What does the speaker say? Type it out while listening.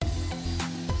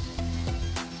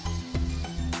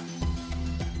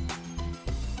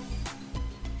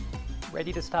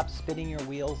Ready to stop spinning your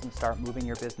wheels and start moving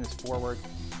your business forward?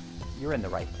 You're in the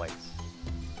right place.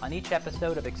 On each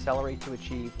episode of Accelerate to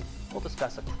Achieve, we'll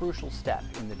discuss a crucial step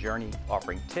in the journey,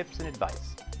 offering tips and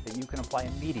advice that you can apply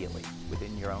immediately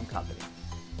within your own company.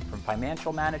 From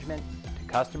financial management to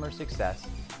customer success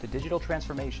to digital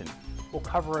transformation, we'll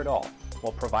cover it all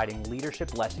while providing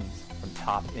leadership lessons from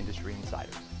top industry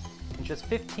insiders. In just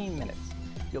 15 minutes,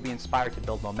 you'll be inspired to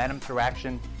build momentum through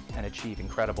action and achieve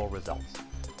incredible results.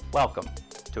 Welcome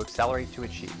to Accelerate to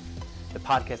Achieve, the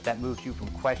podcast that moves you from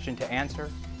question to answer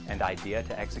and idea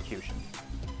to execution.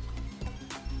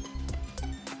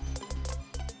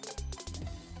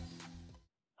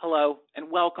 Hello, and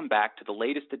welcome back to the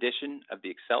latest edition of the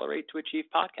Accelerate to Achieve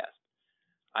podcast.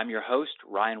 I'm your host,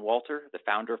 Ryan Walter, the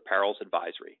founder of Perils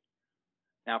Advisory.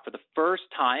 Now, for the first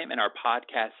time in our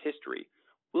podcast history,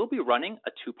 we'll be running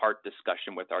a two-part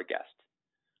discussion with our guest.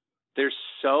 There's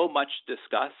so much to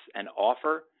discuss and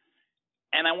offer,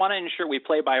 and I want to ensure we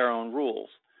play by our own rules,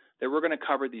 that we're going to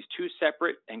cover these two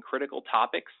separate and critical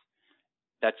topics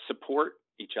that support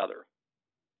each other.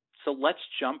 So let's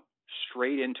jump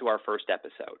straight into our first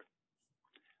episode.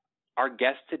 Our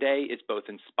guest today is both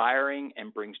inspiring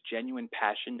and brings genuine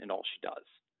passion in all she does.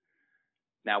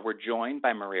 Now we're joined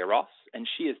by Maria Ross, and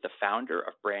she is the founder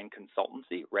of brand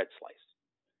consultancy Red Slice.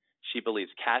 She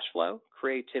believes cash flow,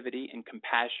 creativity, and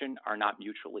compassion are not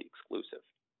mutually exclusive.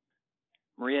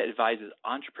 Maria advises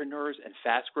entrepreneurs and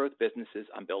fast-growth businesses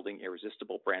on building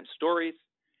irresistible brand stories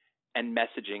and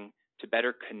messaging to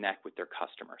better connect with their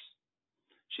customers.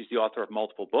 She's the author of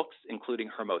multiple books, including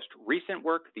her most recent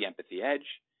work, The Empathy Edge,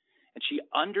 and she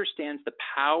understands the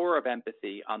power of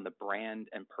empathy on the brand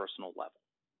and personal level.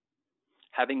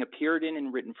 Having appeared in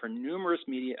and written for numerous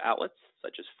media outlets,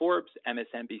 such as Forbes,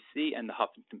 MSNBC, and the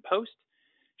Huffington Post,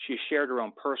 she has shared her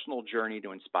own personal journey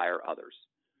to inspire others.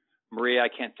 Maria, I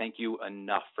can't thank you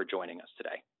enough for joining us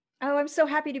today. Oh, I'm so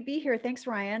happy to be here. Thanks,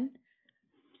 Ryan.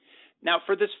 Now,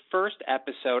 for this first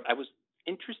episode, I was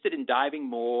interested in diving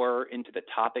more into the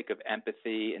topic of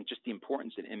empathy and just the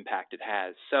importance and impact it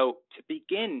has. So to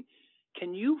begin,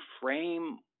 can you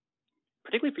frame,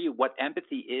 particularly for you, what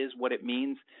empathy is, what it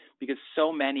means, because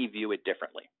so many view it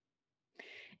differently?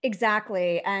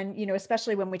 Exactly. And,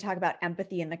 especially when we talk about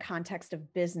empathy in the context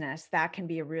of business, that can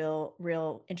be a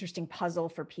real interesting puzzle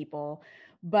for people.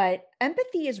 But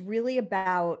empathy is really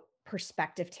about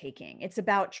perspective taking. It's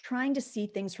about trying to see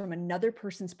things from another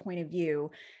person's point of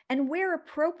view and, where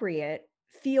appropriate,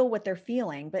 feel what they're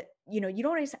feeling. But, you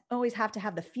don't always have to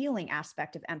have the feeling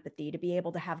aspect of empathy to be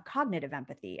able to have cognitive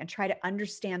empathy and try to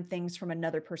understand things from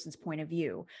another person's point of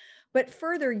view. But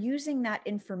further, using that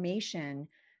information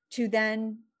to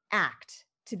then act,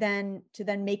 to then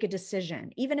make a decision,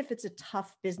 even if it's a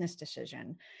tough business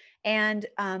decision. And,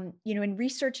 in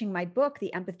researching my book,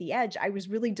 The Empathy Edge, I was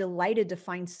really delighted to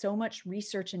find so much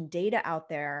research and data out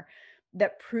there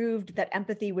that proved that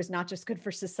empathy was not just good for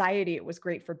society, it was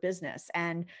great for business,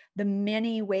 and the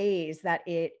many ways that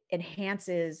it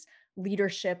enhances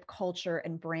leadership, culture,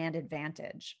 and brand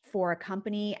advantage for a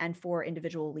company and for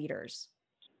individual leaders.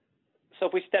 So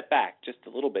if we step back just a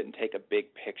little bit and take a big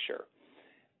picture,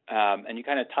 and you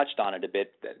kind of touched on it a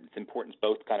bit, that its importance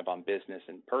both kind of on business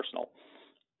and personal.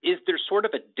 Is there sort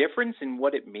of a difference in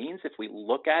what it means if we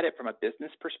look at it from a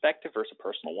business perspective versus a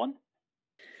personal one?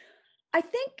 I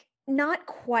think not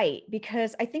quite,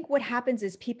 because I think what happens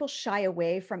is people shy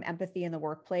away from empathy in the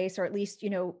workplace, or at least,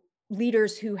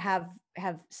 leaders who have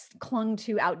clung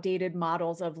to outdated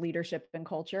models of leadership and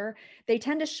culture. They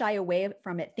tend to shy away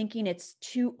from it, thinking it's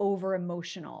too over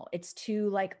emotional. It's too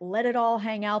let it all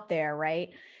hang out there, right?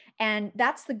 And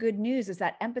that's the good news, is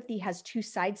that empathy has two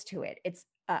sides to it. It's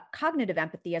cognitive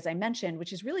empathy, as I mentioned,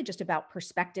 which is really just about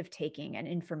perspective taking and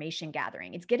information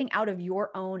gathering. It's getting out of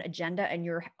your own agenda and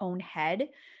your own head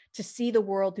to see the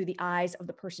world through the eyes of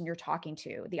the person you're talking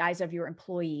to, the eyes of your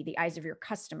employee, the eyes of your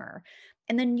customer,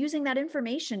 and then using that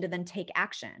information to then take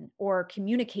action or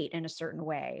communicate in a certain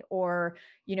way, or,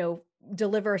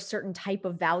 deliver a certain type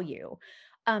of value.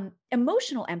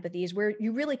 Emotional empathy is where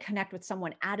you really connect with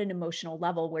someone at an emotional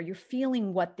level, where you're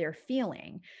feeling what they're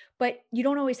feeling, but you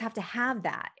don't always have to have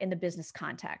that in the business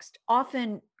context.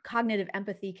 Often cognitive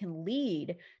empathy can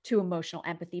lead to emotional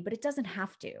empathy, but it doesn't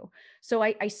have to. So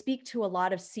I speak to a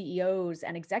lot of CEOs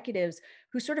and executives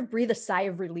who sort of breathe a sigh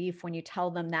of relief when you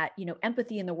tell them that,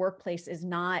 empathy in the workplace is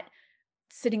not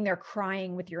sitting there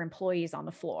crying with your employees on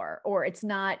the floor, or it's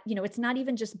not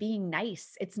even just being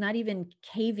nice. It's not even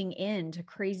caving in to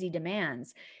crazy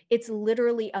demands. It's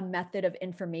literally a method of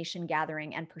information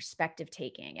gathering and perspective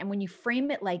taking. And when you frame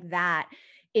it like that,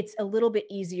 it's a little bit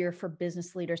easier for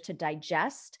business leaders to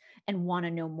digest and want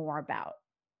to know more about.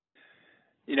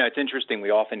 It's interesting.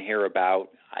 We often hear about,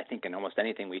 I think in almost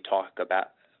anything we talk about,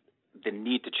 the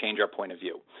need to change our point of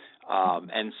view.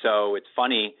 And so it's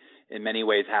funny in many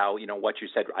ways how, what you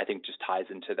said, I think just ties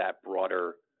into that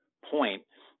broader point.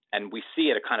 And we see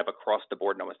it kind of across the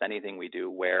board in almost anything we do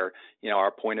where,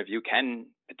 our point of view can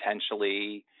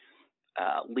potentially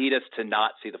lead us to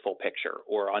not see the full picture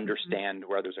or understand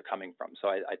where others are coming from. So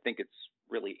I think it's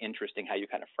really interesting how you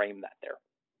kind of frame that there.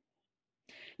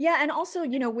 Yeah, and also,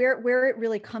 where it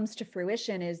really comes to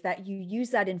fruition is that you use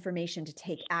that information to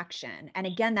take action. And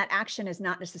again, that action is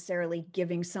not necessarily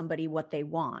giving somebody what they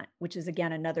want, which is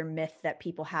again another myth that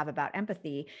people have about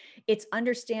empathy. It's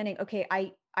understanding, okay,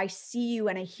 I see you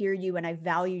and I hear you and I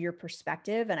value your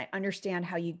perspective and I understand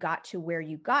how you got to where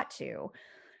you got to.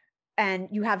 And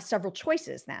you have several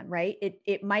choices then, right?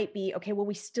 It might be, okay, well,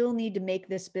 we still need to make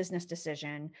this business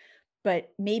decision,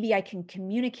 but maybe I can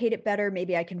communicate it better.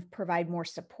 Maybe I can provide more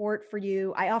support for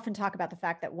you. I often talk about the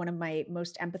fact that one of my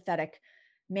most empathetic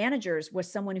managers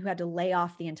was someone who had to lay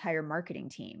off the entire marketing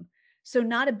team. So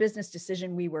not a business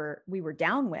decision we were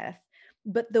down with,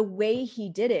 but the way he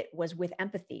did it was with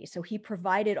empathy. So he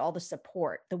provided all the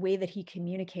support, the way that he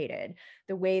communicated,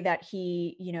 the way that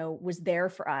he, was there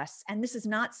for us. And this is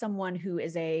not someone who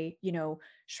is a,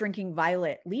 shrinking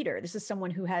violet leader. This is someone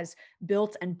who has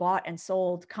built and bought and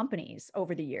sold companies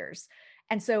over the years.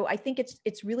 And so I think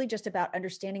it's really just about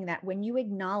understanding that when you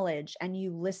acknowledge and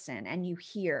you listen and you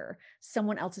hear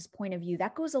someone else's point of view,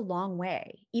 that goes a long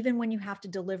way. Even when you have to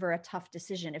deliver a tough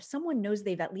decision, if someone knows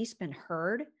they've at least been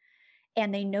heard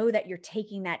and they know that you're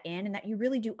taking that in and that you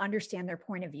really do understand their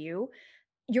point of view,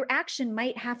 your action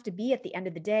might have to be at the end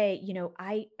of the day,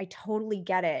 I totally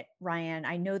get it, Ryan.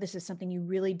 I know this is something you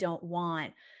really don't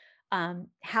want.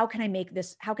 How can I make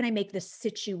this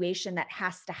situation that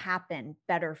has to happen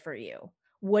better for you?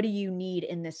 What do you need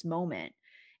in this moment?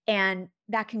 And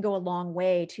that can go a long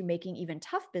way to making even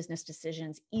tough business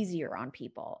decisions easier on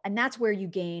people. And that's where you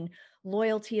gain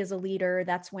loyalty as a leader.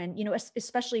 That's when,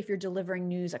 especially if you're delivering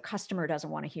news a customer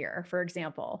doesn't want to hear, for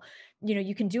example,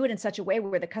 you can do it in such a way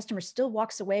where the customer still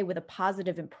walks away with a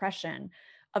positive impression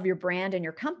of your brand and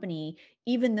your company,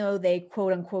 even though they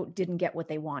quote unquote didn't get what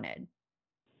they wanted.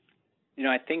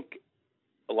 I think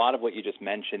a lot of what you just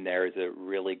mentioned there is a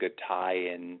really good tie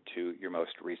in to your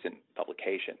most recent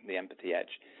publication, The Empathy Edge.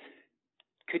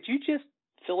 Could you just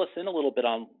fill us in a little bit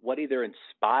on what either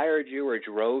inspired you or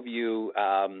drove you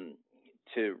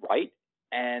to write?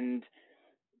 And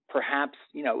perhaps,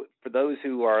 for those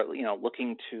who are,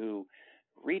 looking to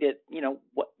read it,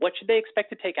 what should they expect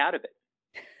to take out of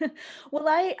it? Well,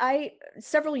 I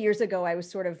several years ago, I was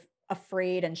sort of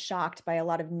afraid and shocked by a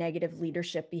lot of negative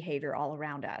leadership behavior all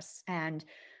around us. And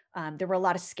there were a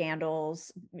lot of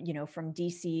scandals, from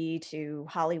DC to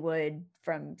Hollywood,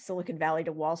 from Silicon Valley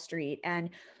to Wall Street. And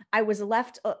I was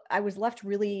left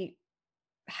really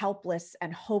helpless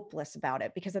and hopeless about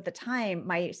it because at the time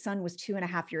my son was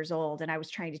 2.5 years old and I was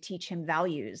trying to teach him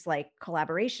values like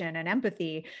collaboration and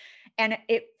empathy. And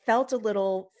it felt a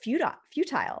little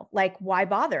futile, like why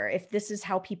bother if this is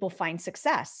how people find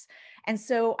success? And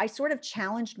so I sort of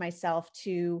challenged myself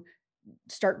to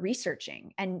start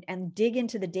researching and dig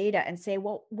into the data and say,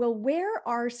 well, where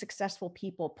are successful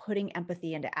people putting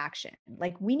empathy into action?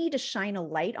 Like we need to shine a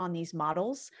light on these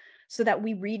models so that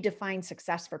we redefine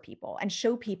success for people and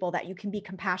show people that you can be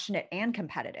compassionate and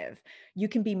competitive. You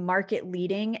can be market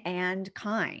leading and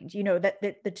kind,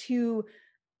 that the two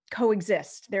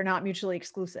coexist. They're not mutually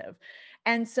exclusive.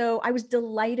 And so I was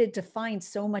delighted to find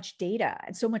so much data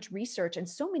and so much research and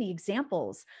so many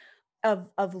examples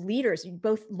of leaders,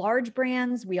 both large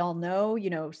brands, we all know,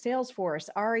 Salesforce,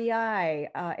 REI,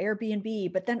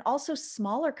 Airbnb, but then also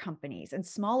smaller companies and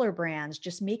smaller brands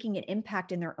just making an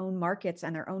impact in their own markets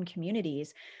and their own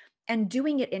communities and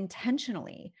doing it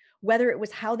intentionally, whether it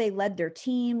was how they led their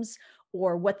teams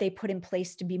or what they put in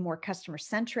place to be more customer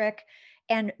centric.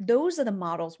 And those are the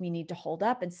models we need to hold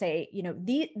up and say,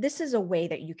 this is a way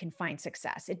that you can find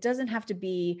success. It doesn't have to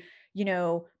be,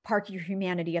 park your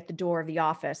humanity at the door of the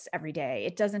office every day.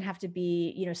 It doesn't have to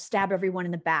be, stab everyone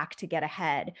in the back to get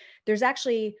ahead. There's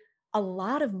actually a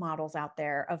lot of models out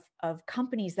there of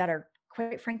companies that are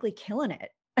quite frankly killing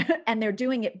it. And they're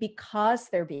doing it because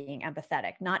they're being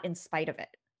empathetic, not in spite of it.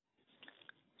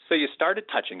 So you started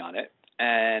touching on it.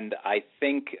 And I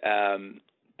think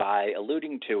by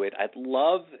alluding to it, I'd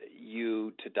love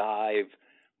you to dive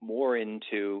more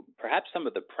into perhaps some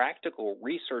of the practical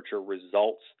research or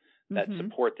results that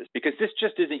support this, because this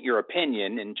just isn't your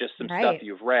opinion and just some stuff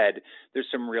you've read. There's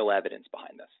some real evidence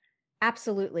behind this.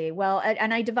 Absolutely. Well,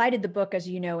 and I divided the book, as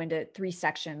you know, into 3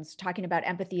 sections, talking about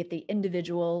empathy at the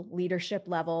individual leadership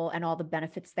level and all the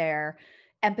benefits there,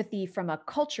 empathy from a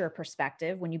culture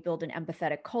perspective. When you build an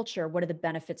empathetic culture, what are the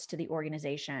benefits to the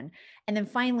organization? And then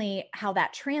finally, how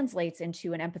that translates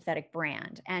into an empathetic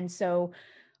brand. And so,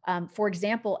 for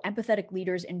example, empathetic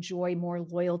leaders enjoy more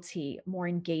loyalty, more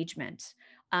engagement.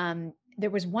 There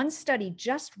was one study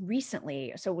just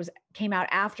recently, so came out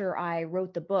after I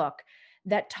wrote the book,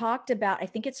 that talked about, I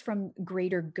think it's from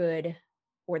Greater Good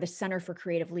or the Center for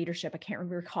Creative Leadership. I can't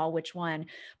recall which one,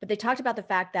 but they talked about the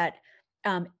fact that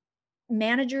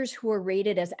managers who are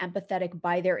rated as empathetic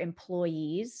by their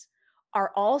employees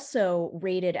are also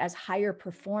rated as higher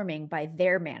performing by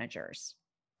their managers.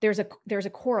 There's a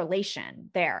correlation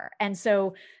there. And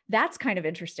so that's kind of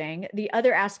interesting. The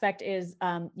other aspect is,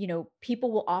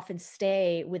 people will often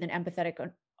stay with an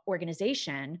empathetic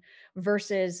organization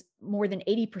versus more than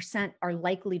 80% are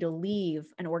likely to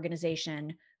leave an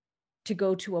organization to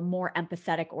go to a more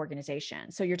empathetic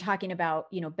organization. So you're talking about,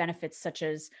 benefits such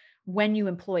as when you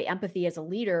employ empathy as a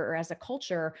leader or as a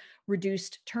culture,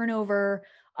 reduced turnover,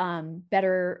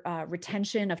 better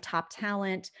retention of top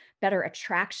talent, better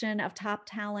attraction of top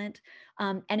talent.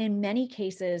 And in many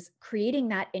cases, creating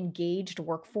that engaged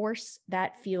workforce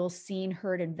that feels seen,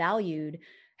 heard, and valued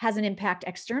has an impact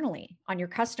externally on your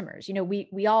customers.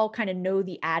 We all kind of know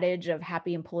the adage of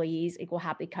happy employees equal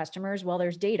happy customers. Well,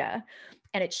 there's data,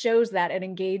 and it shows that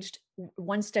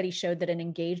one study showed that an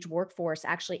engaged workforce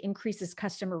actually increases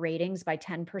customer ratings by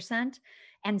 10%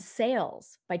 and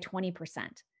sales by 20%.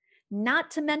 Not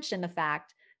to mention the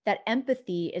fact that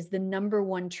empathy is the number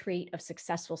one trait of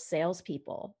successful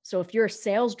salespeople. So if you're a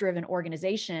sales-driven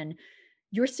organization,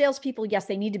 your salespeople, yes,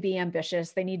 they need to be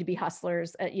ambitious. They need to be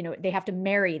hustlers. They have to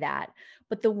marry that.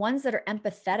 But the ones that are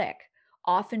empathetic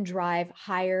often drive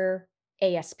higher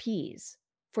ASPs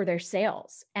for their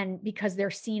sales. And because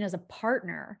they're seen as a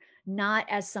partner, not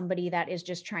as somebody that is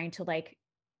just trying to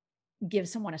give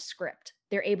someone a script.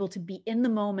 They're able to be in the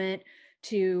moment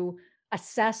to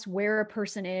assess where a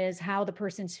person is, how the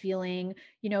person's feeling,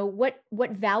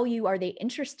 what value are they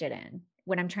interested in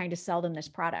when I'm trying to sell them this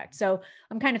product. So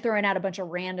I'm kind of throwing out a bunch of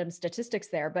random statistics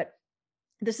there, but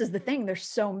this is the thing. There's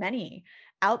so many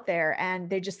out there and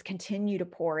they just continue to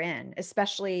pour in,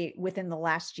 especially within the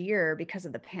last year because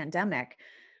of the pandemic.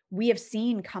 We have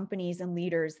seen companies and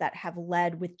leaders that have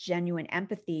led with genuine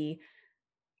empathy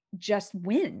just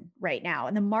win right now.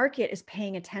 And the market is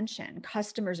paying attention.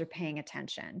 Customers are paying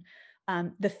attention.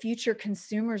 The future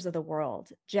consumers of the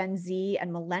world, Gen Z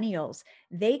and millennials,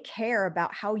 they care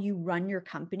about how you run your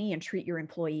company and treat your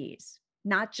employees,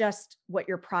 not just what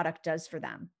your product does for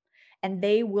them. And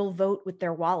they will vote with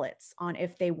their wallets on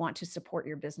if they want to support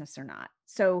your business or not.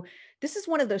 So this is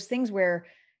one of those things where,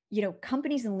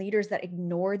 companies and leaders that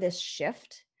ignore this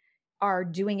shift are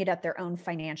doing it at their own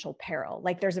financial peril.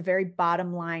 There's a very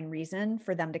bottom line reason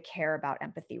for them to care about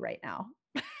empathy right now.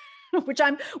 which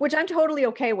I'm totally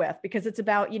okay with, because it's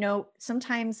about,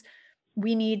 sometimes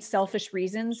we need selfish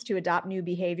reasons to adopt new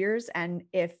behaviors. And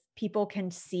if people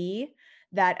can see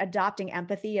that adopting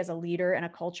empathy as a leader and a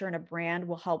culture and a brand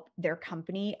will help their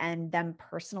company and them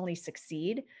personally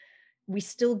succeed, we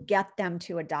still get them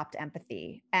to adopt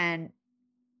empathy. And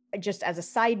just as a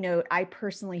side note, I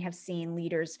personally have seen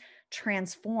leaders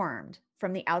transformed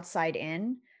from the outside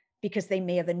in because they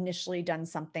may have initially done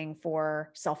something for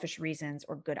selfish reasons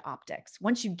or good optics.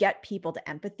 Once you get people to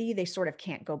empathy, they sort of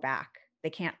can't go back.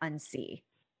 They can't unsee.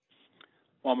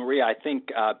 Well, Maria, I think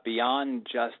beyond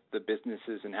just the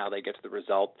businesses and how they get to the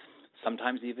result,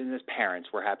 sometimes even as parents,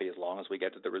 we're happy as long as we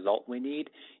get to the result we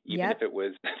need, even if it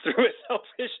was through a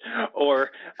selfish or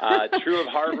true of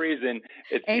heart reason.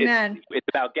 Amen. It's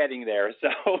about getting there.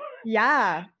 So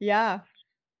yeah.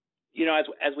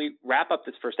 As we wrap up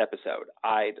this first episode,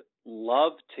 I'd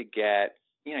love to get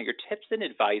your tips and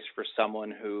advice for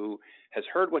someone who has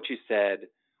heard what you said,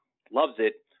 loves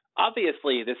it.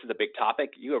 Obviously, this is a big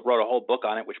topic. You have wrote a whole book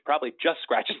on it, which probably just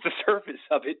scratches the surface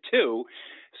of it too.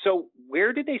 So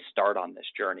where did they start on this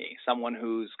journey? Someone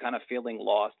who's kind of feeling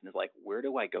lost and is like, where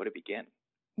do I go to begin?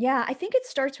 Yeah, I think it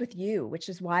starts with you, which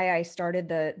is why I started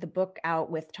the book out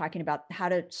with talking about how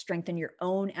to strengthen your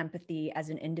own empathy as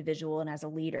an individual and as a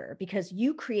leader, because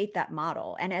you create that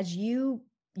model. And as you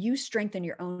strengthen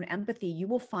your own empathy, you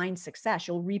will find success.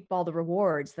 You'll reap all the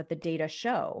rewards that the data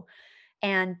show.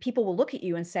 And people will look at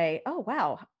you and say, oh,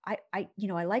 wow, I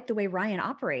like the way Ryan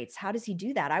operates. How does he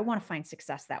do that? I want to find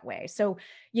success that way. So,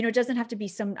 it doesn't have to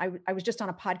be I was just on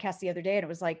a podcast the other day and it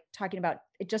was talking about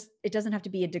it doesn't have to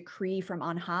be a decree from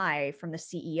on high from the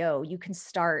CEO. You can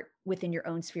start within your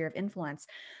own sphere of influence.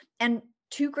 And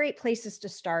two great places to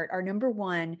start are, number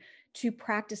one, to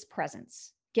practice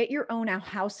presence. Get your own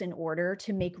house in order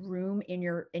to make room in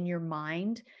your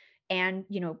mind and,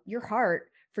 your heart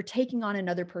for taking on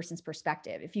another person's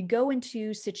perspective. If you go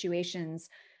into situations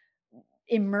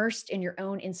immersed in your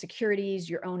own insecurities,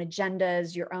 your own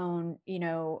agendas, your own,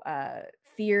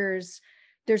 fears,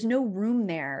 there's no room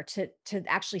there to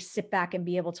actually sit back and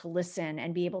be able to listen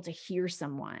and be able to hear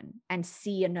someone and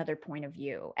see another point of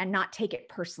view and not take it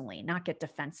personally, not get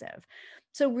defensive.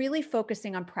 So really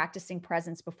focusing on practicing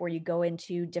presence before you go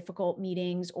into difficult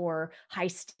meetings or high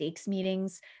stakes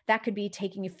meetings. That could be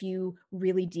taking a few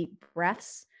really deep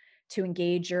breaths to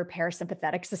engage your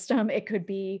parasympathetic system. It could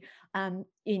be,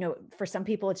 for some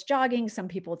people it's jogging, some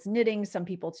people it's knitting, some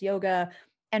people it's yoga.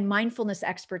 And mindfulness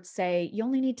experts say you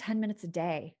only need 10 minutes a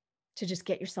day to just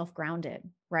get yourself grounded,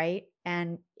 right?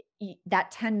 And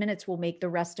that 10 minutes will make the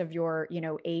rest of your,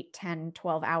 8, 10,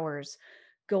 12 hours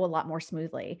go a lot more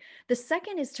smoothly. The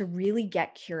second is to really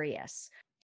get curious.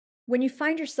 When you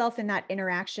find yourself in that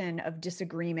interaction of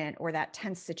disagreement or that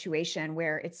tense situation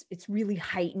where it's really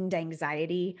heightened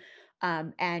anxiety,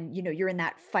 and you're in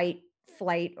that fight,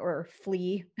 flight, or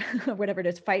flee, whatever it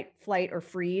is, fight, flight, or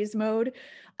freeze mode,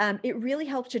 it really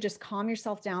helps to just calm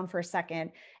yourself down for a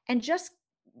second and just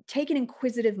take an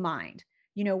inquisitive mind.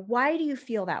 Why do you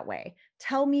feel that way?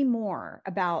 Tell me more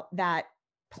about that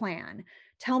plan.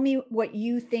 Tell me what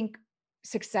you think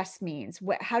success means.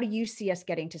 How do you see us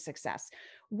getting to success?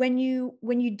 When you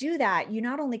do that, you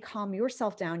not only calm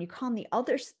yourself down, you calm the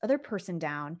other person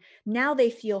down. Now they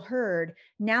feel heard.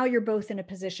 Now you're both in a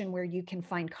position where you can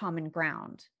find common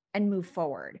ground and move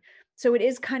forward. So it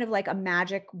is kind of like a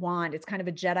magic wand. It's kind of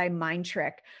a Jedi mind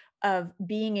trick of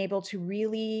being able to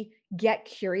really get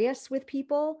curious with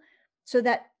people so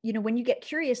that, when you get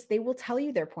curious, they will tell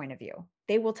you their point of view.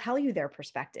 They will tell you their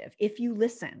perspective if you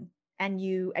listen and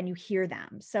you hear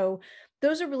them. So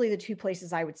those are really the two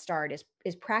places I would start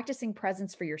is practicing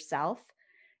presence for yourself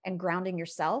and grounding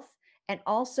yourself, and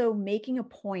also making a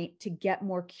point to get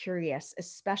more curious,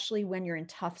 especially when you're in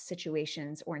tough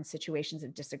situations or in situations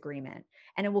of disagreement.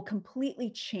 And it will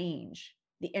completely change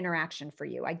the interaction for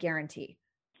you, I guarantee.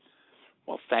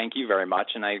 Well, thank you very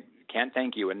much. And I can't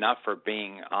thank you enough for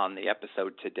being on the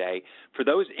episode today. For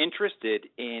those interested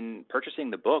in purchasing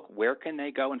the book, where can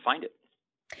they go and find it?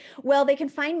 Well, they can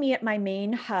find me at my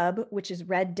main hub, which is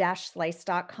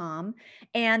red-slice.com.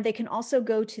 And they can also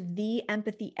go to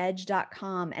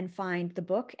theempathyedge.com and find the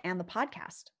book and the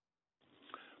podcast.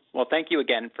 Well, thank you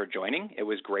again for joining. It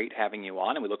was great having you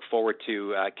on, and we look forward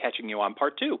to catching you on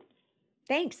part 2.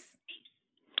 Thanks.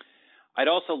 I'd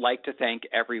also like to thank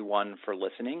everyone for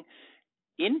listening.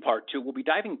 In part 2, we'll be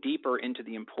diving deeper into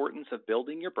the importance of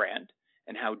building your brand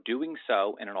and how doing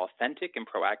so in an authentic and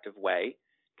proactive way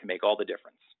can make all the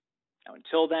difference. Now,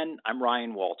 until then, I'm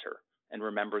Ryan Walter, and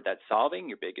remember that solving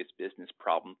your biggest business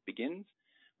problem begins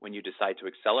when you decide to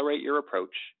accelerate your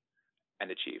approach and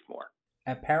achieve more.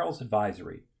 At Perils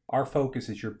Advisory, our focus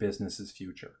is your business's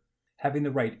future. Having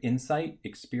the right insight,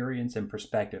 experience, and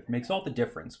perspective makes all the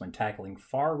difference when tackling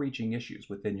far-reaching issues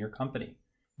within your company.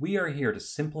 We are here to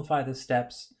simplify the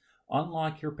steps,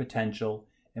 unlock your potential,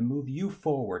 and move you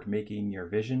forward, making your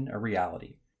vision a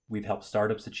reality. We've helped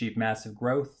startups achieve massive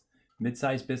growth,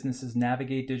 mid-sized businesses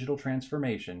navigate digital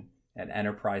transformation, and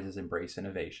enterprises embrace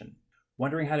innovation.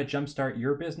 Wondering how to jumpstart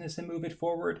your business and move it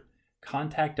forward?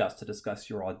 Contact us to discuss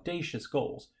your audacious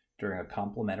goals during a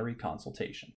complimentary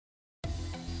consultation.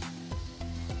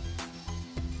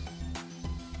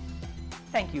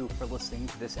 Thank you for listening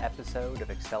to this episode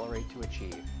of Accelerate to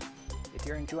Achieve. If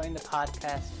you're enjoying the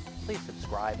podcast, please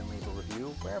subscribe and leave a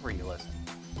review wherever you listen.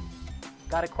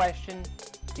 Got a question,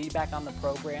 feedback on the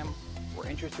program, or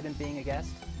interested in being a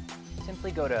guest?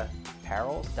 Simply go to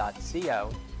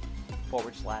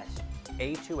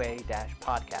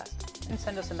perils.co/A2A-podcast and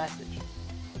send us a message.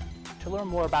 To learn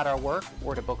more about our work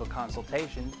or to book a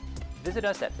consultation, visit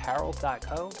us at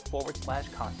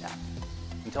perils.co/contact.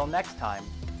 Until next time,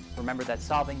 remember that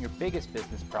solving your biggest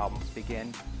business problems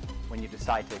begin when you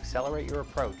decide to accelerate your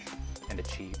approach and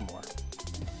achieve more.